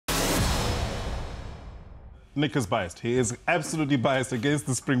Nick is biased. He is absolutely biased against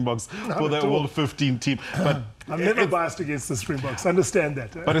the Springboks for their World 15 team. But I'm never biased against the Springboks. Understand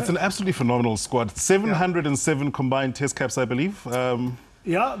that. But it's an absolutely phenomenal squad. 707 combined Test caps, I believe.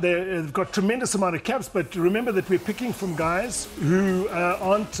 Yeah, they've got tremendous amount of caps, but remember that we're picking from guys who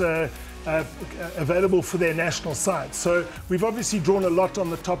aren't available for their national side. So we've obviously drawn a lot on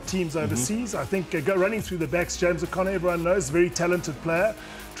the top teams overseas. I think running through the backs, James O'Connor, everyone knows, very talented player.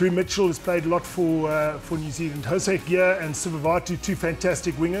 Drew Mitchell has played a lot for New Zealand. Jose Gear and Sivavatu, two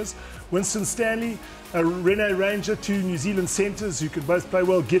fantastic wingers. Winston Stanley, Rene Ranger, two New Zealand centres who can both play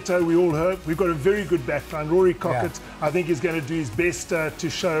well. Ghetto, we all heard. We've got a very good backline. Rory Cockett, I think, is going to do his best to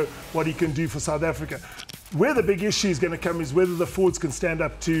show what he can do for South Africa. Where the big issue is going to come is whether the forwards can stand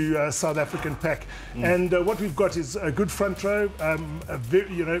up to South African pack. And what we've got is a good front row.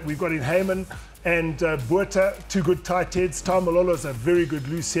 We've got in Heyman and Botha, two good tight heads. Malolo is a very good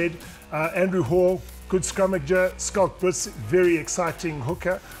loose head. Andrew Hall, good scrummager. Schalk Buss, very exciting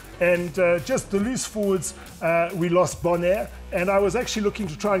hooker. And just the loose forwards, we lost Bonaire. And I was actually looking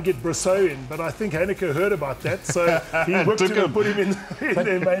to try and get Brosseau in, but I think Heineke heard about that, so he worked him and put him in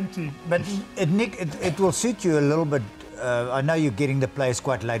their main team. But Nick, it will suit you a little bit. I know you're getting the players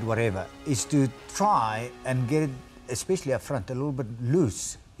quite late, whatever, is to try and get it, especially up front, a little bit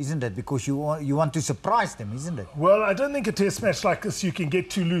loose, isn't it? Because you want to surprise them, isn't it? Well, I don't think a test match like this you can get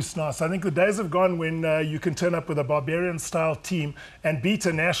too loose, Naas. I think the days have gone when you can turn up with a barbarian-style team and beat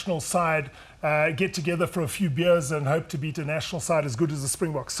a national side, get together for a few beers and hope to beat a national side as good as the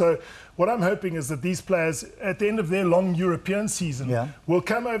Springboks. So what I'm hoping is that these players, at the end of their long European season, will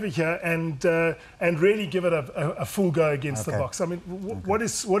come over here and really give it a full go against the Boks. I mean,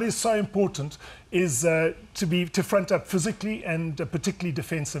 what is so important is to front up physically and particularly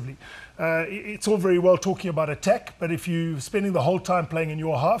defensively. It's all very well talking about attack, but if you're spending the whole time playing in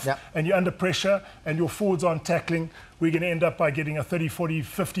your half and you're under pressure and your forwards aren't tackling, we're going to end up by getting a 30, 40,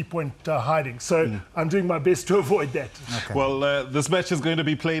 50-point hiding. So I'm doing my best to avoid that. Okay. Well, this match is going to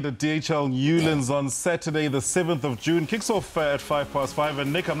be played at DHL Newlands on Saturday, the 7th of June. Kicks off at 5:05.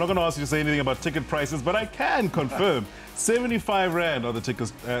 And Nick, I'm not going to ask you to say anything about ticket prices, but I can confirm 75 Rand are the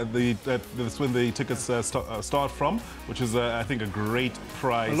tickets. That's when the tickets start from, which is, I think, a great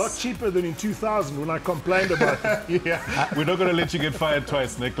price. A lot cheaper than in 2000 when I complained about it. We're not going to let you get fired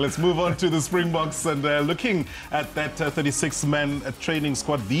twice, Nick. Let's move on to the Springboks and looking at that 36-man training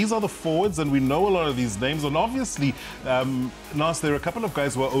squad. These are the forwards, and we know a lot of these names. And obviously, Naas, there are a couple of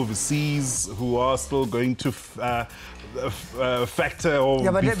guys who are overseas who are still going to factor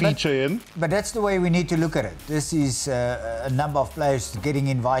or feature in. But that's the way we need to look at it. This is a number of players getting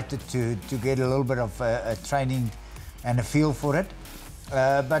invited to get a little bit of a training and a feel for it.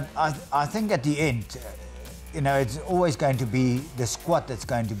 But I think at the end, it's always going to be the squad that's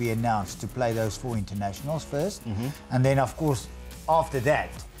going to be announced to play those 4 internationals first, and then of course after that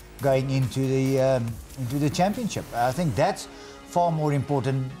going into the championship. I think that's far more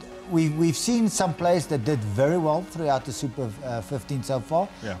important. We've seen some players that did very well throughout the Super 15 so far.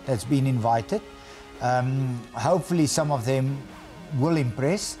 That's been invited. Hopefully some of them will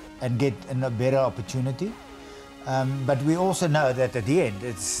impress and get a better opportunity. But we also know that at the end,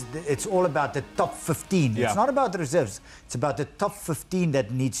 it's all about the top 15. It's not about the reserves. It's about the top 15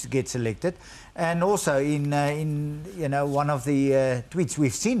 that needs to get selected. And also in one of the tweets,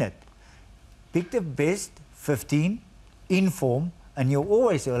 we've seen it. Pick the best 15 in form, and you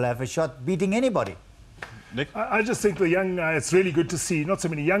always will have a shot beating anybody. Nick? I just think the young, it's really good to see, not so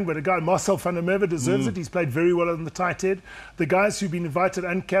many young, but a guy, Marcel van der Merwe, deserves it. He's played very well on the tight head. The guys who've been invited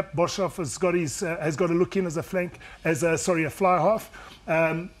uncapped, Boshoff has got to look in as a fly half.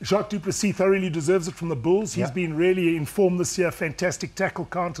 Jacques du Plessis thoroughly deserves it from the Bulls. He's been really in form this year, fantastic tackle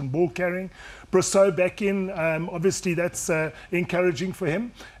count and ball carrying. Brosseau back in, obviously that's encouraging for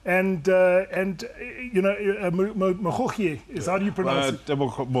him. And Mohoje is, how do you pronounce it?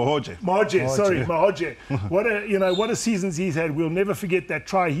 Mohoje, sorry, Mohoje. What a seasons he's had. We'll never forget that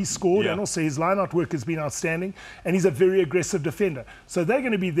try he scored, and also his line-out work has been outstanding, and he's a very aggressive defender. So they're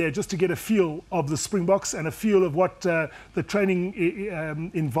going to be there just to get a feel of the Springboks and a feel of what the training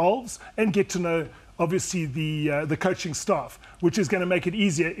involves, and get to know, obviously, the coaching staff, which is going to make it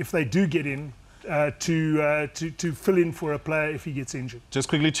easier if they do get in to fill in for a player if he gets injured. Just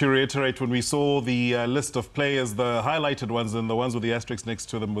quickly to reiterate, when we saw the list of players, the highlighted ones and the ones with the asterisks next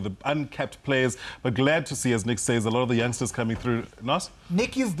to them were the uncapped players, but glad to see, as Nick says, a lot of the youngsters coming through. Naas?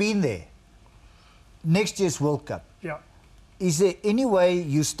 Nick, you've been there. Next year's World Cup. Yeah. Is there any way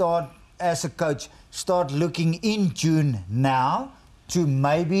you start, as a coach, start looking in June now to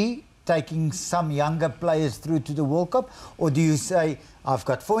maybe taking some younger players through to the World Cup? Or do you say, I've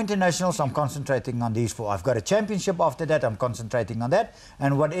got 4 internationals, I'm concentrating on these 4. I've got a championship after that, I'm concentrating on that.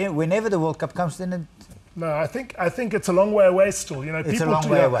 And whenever the World Cup comes, then no, I think it's a long way away still. You know, it's a long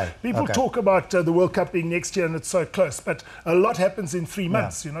way away. People talk about the World Cup being next year and it's so close, but a lot happens in 3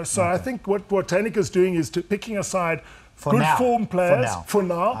 months. You know, so I think what Heinike's doing is picking aside good form players for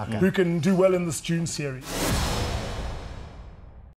now who can do well in this June series.